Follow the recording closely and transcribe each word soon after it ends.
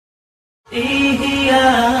إيه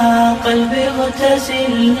يا قلبي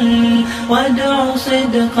اغتسل وادع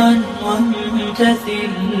صدقا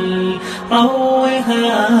وامتثل،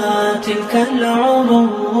 روها تلك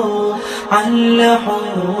العروق عل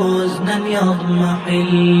حزنا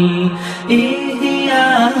يضمحل. إيه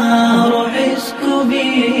يا روح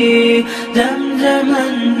اسكبي زمزما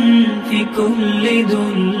في كل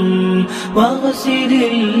دل، واغسل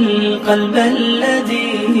القلب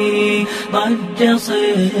الذي ضج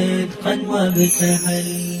صدقا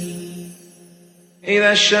وابتهل.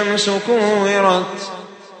 إذا الشمس كورت.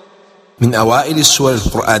 من أوائل السور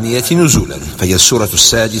القرآنية نزولا، فهي السورة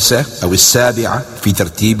السادسة أو السابعة في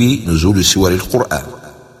ترتيب نزول سور القرآن.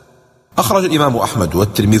 أخرج الإمام أحمد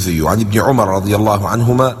والترمذي عن ابن عمر رضي الله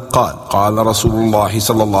عنهما قال: قال رسول الله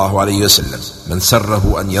صلى الله عليه وسلم: من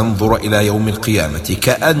سره أن ينظر إلى يوم القيامة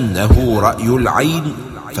كأنه رأي العين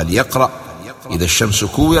فليقرأ إذا الشمس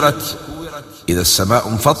كورت، إذا السماء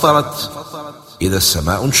انفطرت، إذا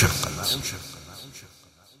السماء انشقت.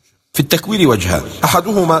 في التكوير وجهان: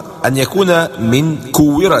 أحدهما أن يكون من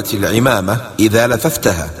كورة العمامة إذا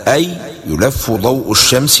لففتها، أي يلف ضوء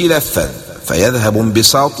الشمس لفا فيذهب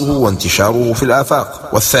انبساطه وانتشاره في الآفاق.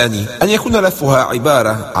 والثاني أن يكون لفها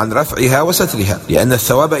عبارة عن رفعها وسترها، لأن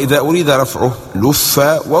الثواب إذا أريد رفعه لف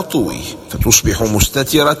وطوي فتصبح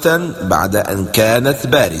مستترة بعد أن كانت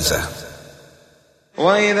بارزة.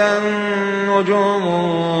 وإذا النجوم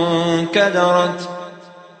انكدرت.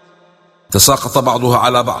 تساقط بعضها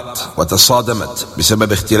على بعض وتصادمت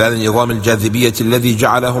بسبب اختلال نظام الجاذبية الذي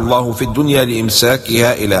جعله الله في الدنيا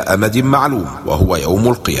لإمساكها إلى أمد معلوم، وهو يوم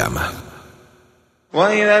القيامة.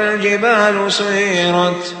 وإذا الجبال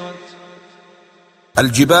سيرت.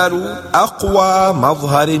 الجبال أقوى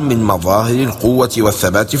مظهر من مظاهر القوة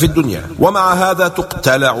والثبات في الدنيا، ومع هذا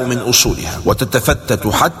تقتلع من أصولها وتتفتت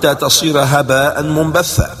حتى تصير هباء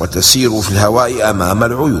منبثا وتسير في الهواء أمام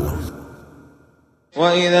العيون.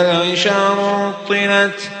 وإذا العشار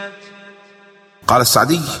عطلت. قال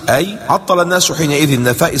السعدي: أي عطل الناس حينئذ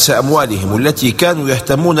نفائس أموالهم التي كانوا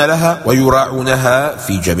يهتمون لها ويراعونها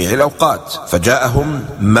في جميع الأوقات، فجاءهم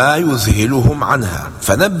ما يذهلهم عنها،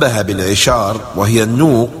 فنبه بالعشار وهي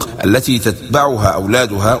النوق التي تتبعها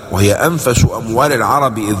أولادها، وهي أنفس أموال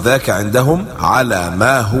العرب إذ ذاك عندهم، على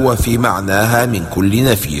ما هو في معناها من كل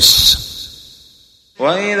نفيس.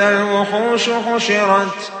 وإذا الوحوش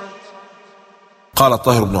حشرت. قال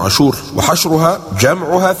الطاهر بن عاشور: وحشرها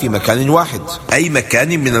جمعها في مكان واحد، أي مكان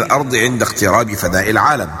من الأرض عند اقتراب فناء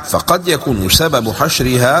العالم، فقد يكون سبب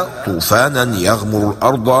حشرها طوفانا يغمر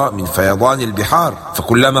الأرض من فيضان البحار،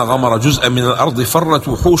 فكلما غمر جزءا من الأرض فرت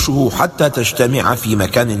وحوشه حتى تجتمع في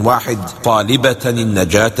مكان واحد طالبة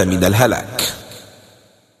النجاة من الهلاك.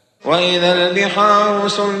 وإذا البحار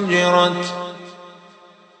سجرت.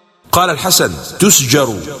 قال الحسن: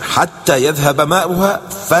 تسجر حتى يذهب ماؤها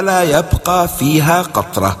فلا يبقى فيها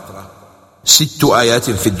قطرة. 6 آيات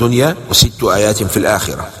في الدنيا و6 آيات في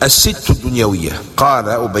الآخرة. الست الدنيوية: قال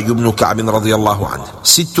أبي بن كعب رضي الله عنه: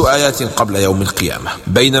 6 آيات قبل يوم القيامة،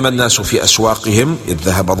 بينما الناس في أسواقهم إذ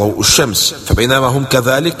ذهب ضوء الشمس، فبينما هم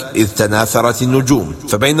كذلك إذ تناثرت النجوم،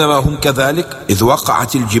 فبينما هم كذلك إذ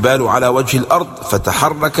وقعت الجبال على وجه الأرض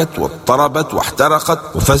فتحركت واضطربت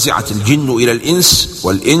واحترقت، وفزعت الجن إلى الإنس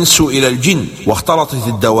والإنس إلى الجن، واختلطت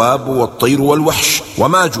الدواب والطير والوحش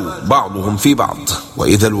وماجوا بعضهم في بعض.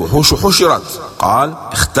 وإذا الوحوش حشرت، قال: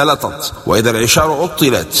 اختلطت. وإذا العشار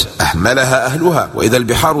عطلت، أهملها أهلها. وإذا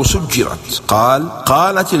البحار سجرت، قال: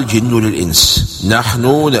 قالت الجن للإنس: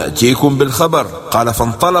 نحن نأتيكم بالخبر. قال: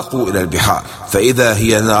 فانطلقوا إلى البحار فإذا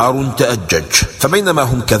هي نار تأجج، فبينما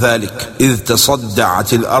هم كذلك إذ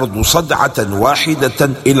تصدعت الأرض صدعة واحدة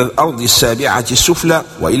إلى الأرض السابعة السفلى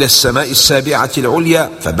وإلى السماء السابعة العليا،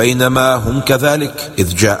 فبينما هم كذلك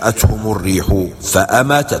إذ جاءتهم الريح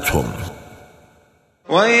فأماتتهم.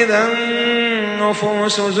 وإذا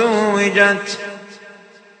النفوس زوجت.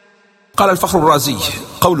 قال الفخر الرازي: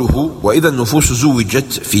 قوله وإذا النفوس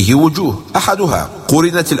زوجت فيه وجوه: أحدها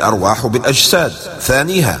قرنت الأرواح بالأجساد،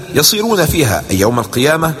 ثانيها يصيرون فيها أي يوم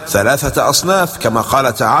القيامة 3 أصناف كما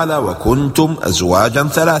قال تعالى: وكنتم أزواجا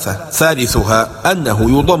 3. ثالثها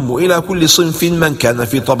أنه يضم إلى كل صنف من كان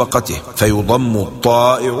في طبقته، فيضم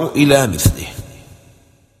الطائع إلى مثله.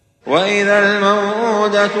 وإذا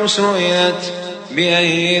الموءودة سئلت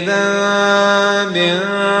بأي ذنب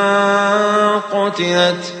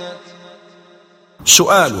قتلت.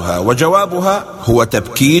 سؤالها وجوابها هو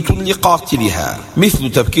تبكيت لقاتلها،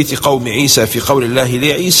 مثل تبكيت قوم عيسى في قول الله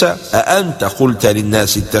لعيسى: أأنت قلت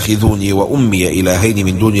للناس اتخذوني وأمي إلهين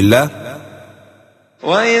من دون الله.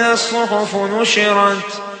 وإذا الصحف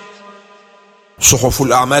نشرت. صحف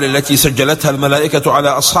الأعمال التي سجلتها الملائكة على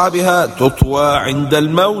أصحابها تطوى عند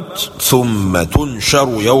الموت ثم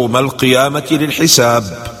تنشر يوم القيامة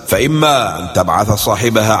للحساب، فإما أن تبعث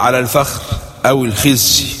صاحبها على الفخر أو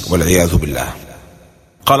الخزي والعياذ بالله.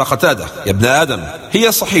 قال قتادة: يا ابن آدم،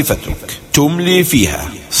 هي صحيفتك تملي فيها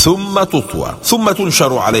ثم تطوى ثم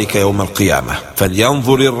تنشر عليك يوم القيامة،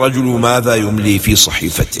 فلينظر الرجل ماذا يملي في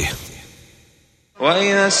صحيفته.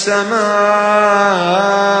 وإذا السماء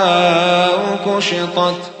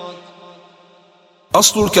كشطت.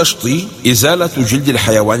 أصل الكشط إزالة جلد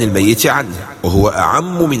الحيوان الميت عنه، وهو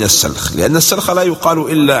أعم من السلخ، لأن السلخ لا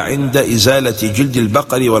يقال إلا عند إزالة جلد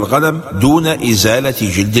البقر والغنم دون إزالة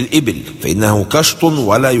جلد الإبل، فإنه كشط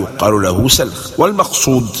ولا يقال له سلخ.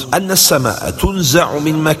 والمقصود أن السماء تنزع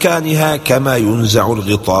من مكانها كما ينزع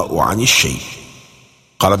الغطاء عن الشيء.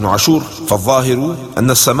 قال ابن عاشور: فالظاهر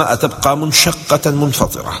أن السماء تبقى منشقة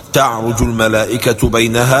منفطرة، تعرج الملائكة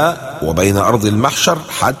بينها وبين أرض المحشر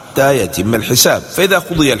حتى يتم الحساب، فإذا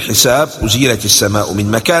قضي الحساب أزيلت السماء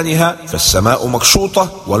من مكانها، فالسماء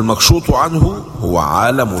مكشوطة، والمكشوط عنه هو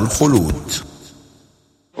عالم الخلود.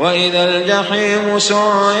 وإذا الجحيم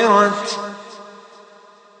سعرت.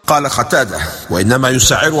 قال قتادة: وإنما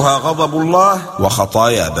يسعرها غضب الله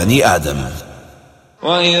وخطايا بني آدم.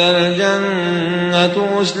 وإذا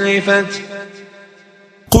الجنة أزلفت.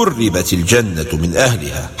 قربت الجنة من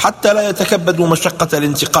أهلها حتى لا يتكبدوا مشقة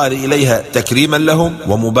الانتقال إليها تكريما لهم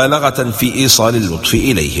ومبالغة في إيصال اللطف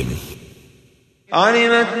إليهم.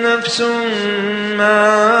 علمت نفس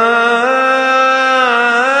ما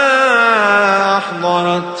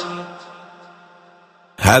أحضرت.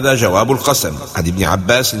 هذا جواب القسم عن ابن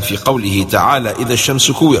عباس في قوله تعالى: إذا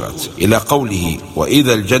الشمس كورت، إلى قوله: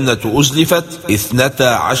 وإذا الجنة أزلفت،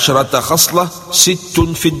 12 خصلة،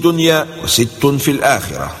 6 في الدنيا و6 في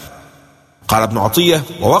الآخرة. قال ابن عطية: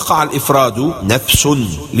 ووقع الإفراد نفس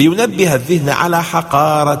لينبه الذهن على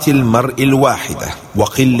حقارة المرء الواحدة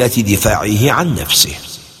وقلة دفاعه عن نفسه.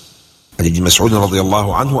 عن ابن مسعود رضي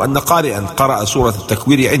الله عنه أن قارئا قرأ سورة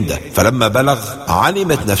التكوير عنده، فلما بلغ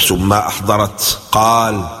علمت نفس ما أحضرت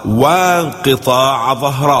قال: وانقطاع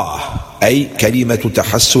ظهراه، أي كلمة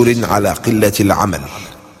تحسر على قلة العمل.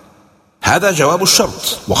 هذا جواب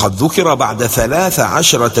الشرط، وقد ذكر بعد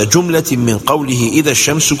 13 جملة من قوله إذا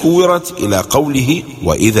الشمس كورت إلى قوله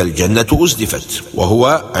وإذا الجنة أزلفت،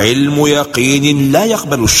 وهو علم يقين لا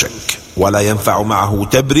يقبل الشك ولا ينفع معه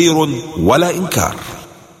تبرير ولا إنكار.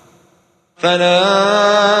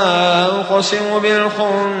 فلا أقسم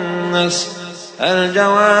بالخنس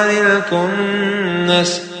الجوار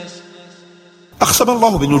الكنس. أقسم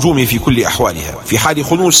الله بالنجوم في كل أحوالها، في حال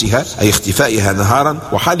خنوسها أي اختفائها نهارا،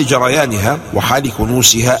 وحال جريانها، وحال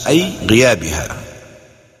كنوسها أي غيابها.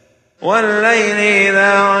 والليل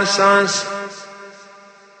إذا عسعس.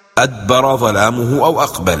 أدبر ظلامه أو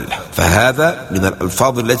أقبل، فهذا من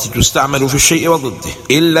الألفاظ التي تستعمل في الشيء وضده،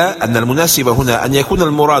 إلا أن المناسب هنا أن يكون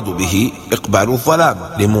المراد به إقبال الظلام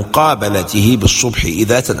لمقابلته بالصبح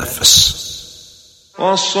إذا تنفس.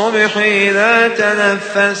 والصبح إذا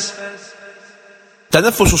تنفس.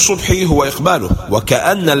 تنفس الصبح هو إقباله،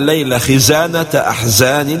 وكأن الليل خزانة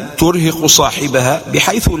أحزان ترهق صاحبها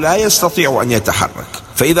بحيث لا يستطيع أن يتحرك،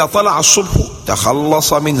 فإذا طلع الصبح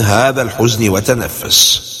تخلص من هذا الحزن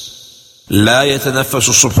وتنفس. لا يتنفس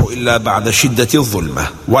الصبح إلا بعد شدة الظلمة،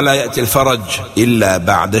 ولا يأتي الفرج إلا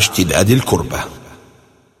بعد اشتداد الكربة.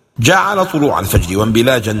 جعل طلوع الفجر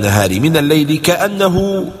وانبلاج النهار من الليل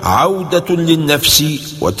كأنه عودة للنفس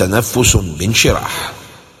وتنفس بانشراح.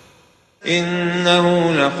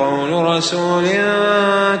 إنه لقول رسول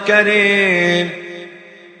كريم.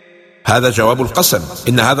 هذا جواب القسم،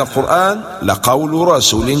 إن هذا القرآن لقول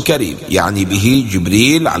رسول كريم، يعني به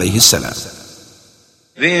جبريل عليه السلام.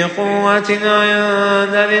 ذي قوة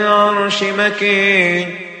عند ذي العرش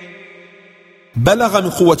مكين. بلغ من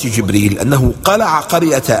قوة جبريل أنه قلع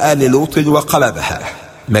قرية آل لوط وقلبها.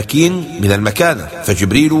 مكين من المكانة،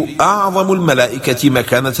 فجبريل أعظم الملائكة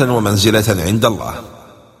مكانة ومنزلة عند الله.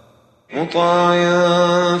 مطاع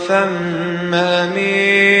ثم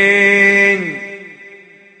أمين.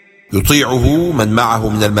 يطيعه من معه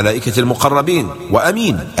من الملائكة المقربين،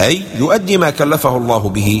 وأمين أي يؤدي ما كلفه الله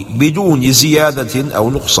به بدون زيادة أو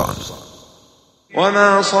نقصان.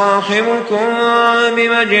 وما صاحبكم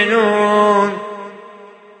بمجنون.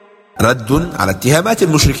 رد على اتهامات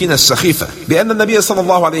المشركين السخيفة بأن النبي صلى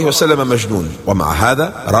الله عليه وسلم مجنون، ومع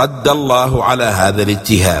هذا رد الله على هذا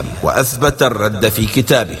الاتهام وأثبت الرد في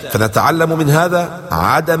كتابه، فنتعلم من هذا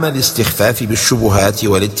عدم الاستخفاف بالشبهات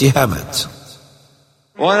والاتهامات.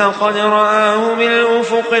 ولقد رآه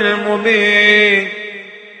بالأفق المبين.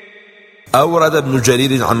 أورد ابن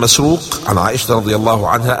جرير عن مسروق عن عائشة رضي الله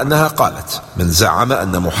عنها أنها قالت: من زعم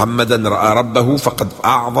أن محمدا رأى ربه فقد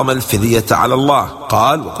أعظم الفدية على الله.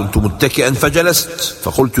 قال: وكنت متكئا فجلست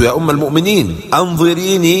فقلت: يا أم المؤمنين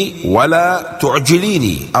أنظريني ولا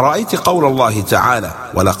تعجليني، أرأيت قول الله تعالى: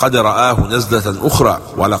 ولقد رآه نزلة أخرى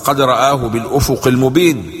ولقد رآه بالأفق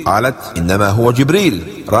المبين؟ قالت: إنما هو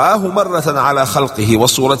جبريل، رآه مرة على خلقه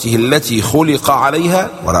وصورته التي خلق عليها،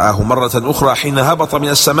 ورآه مرة أخرى حين هبط من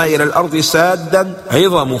السماء إلى الأرض سادا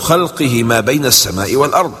عظم خلقه ما بين السماء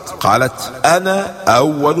والأرض. قالت: أنا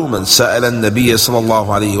أول من سأل النبي صلى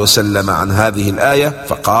الله عليه وسلم عن هذه الآية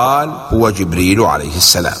فقال: هو جبريل عليه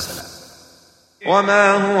السلام.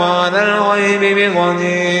 وما هو على الغيب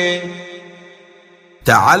بضنين.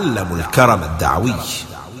 تعلموا الكرم الدعوي.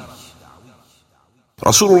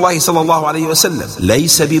 رسول الله صلى الله عليه وسلم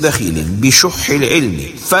ليس ببخيل بشح العلم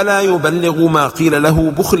فلا يبلغ ما قيل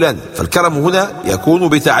له بخلا، فالكرم هنا يكون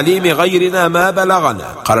بتعليم غيرنا ما بلغنا.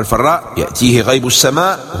 قال الفراء: يأتيه غيب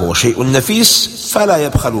السماء وهو شيء نفيس فلا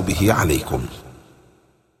يبخل به عليكم.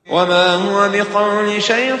 وما هو بقول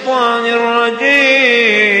شيطان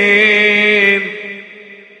رجيم.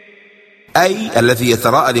 أي الذي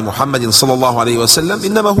يتراءى لمحمد صلى الله عليه وسلم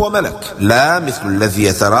إنما هو ملك، لا مثل الذي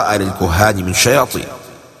يتراءى للكهان من شياطين.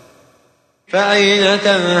 فأين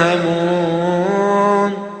تذهبون.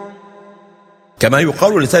 كما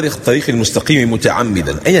يقال لتارك الطريق المستقيم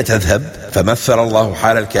متعمدا: أين تذهب؟ فمثل الله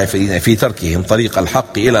حال الكافرين في تركهم طريق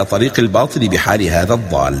الحق إلى طريق الباطل بحال هذا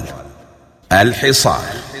الضال. الحصار.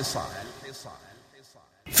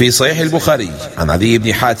 في صحيح البخاري عن عدي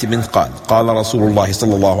بن حاتم قال: قال رسول الله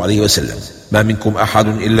صلى الله عليه وسلم: ما منكم أحد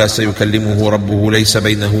إلا سيكلمه ربه ليس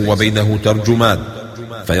بينه وبينه ترجمان،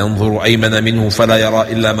 فينظر أيمن منه فلا يرى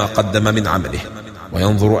إلا ما قدم من عمله،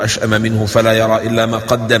 وينظر أشأم منه فلا يرى إلا ما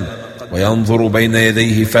قدم، وينظر بين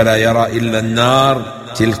يديه فلا يرى إلا النار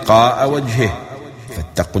تلقاء وجهه،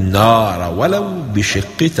 فاتقوا النار ولو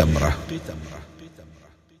بشق تمرة.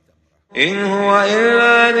 إن هو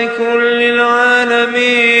إلا ذكر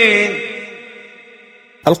للعالمين.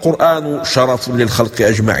 القرآن شرف للخلق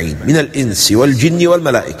أجمعين من الإنس والجن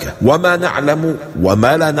والملائكة، وما نعلم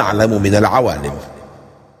وما لا نعلم من العوالم.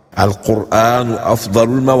 القرآن أفضل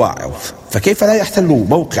المواعظ، فكيف لا يحتل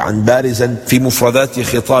موقعا بارزا في مفردات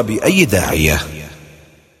خطاب أي داعية؟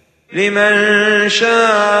 لمن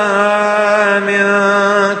شاء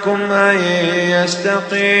منكم أن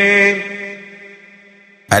يستقيم.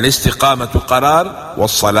 الاستقامة قرار،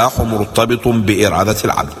 والصلاح مرتبط بإرادة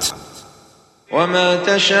العبد. وما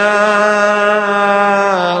تشاءون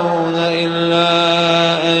إلا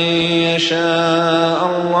أن يشاء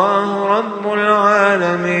الله رب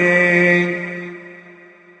العالمين.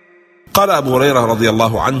 قال أبو هريرة رضي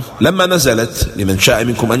الله عنه: لما نزلت لمن شاء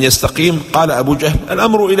منكم أن يستقيم قال أبو جهل: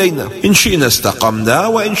 الأمر إلينا، إن شئنا استقمنا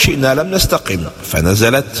وإن شئنا لم نستقم،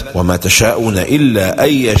 فنزلت: وما تشاءون إلا أن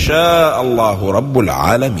يشاء الله رب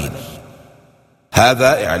العالمين.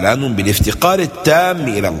 هذا إعلان بالافتقار التام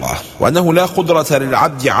إلى الله، وأنه لا قدرة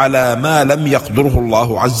للعبد على ما لم يقدره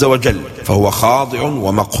الله عز وجل، فهو خاضع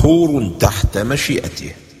ومقهور تحت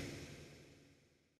مشيئته.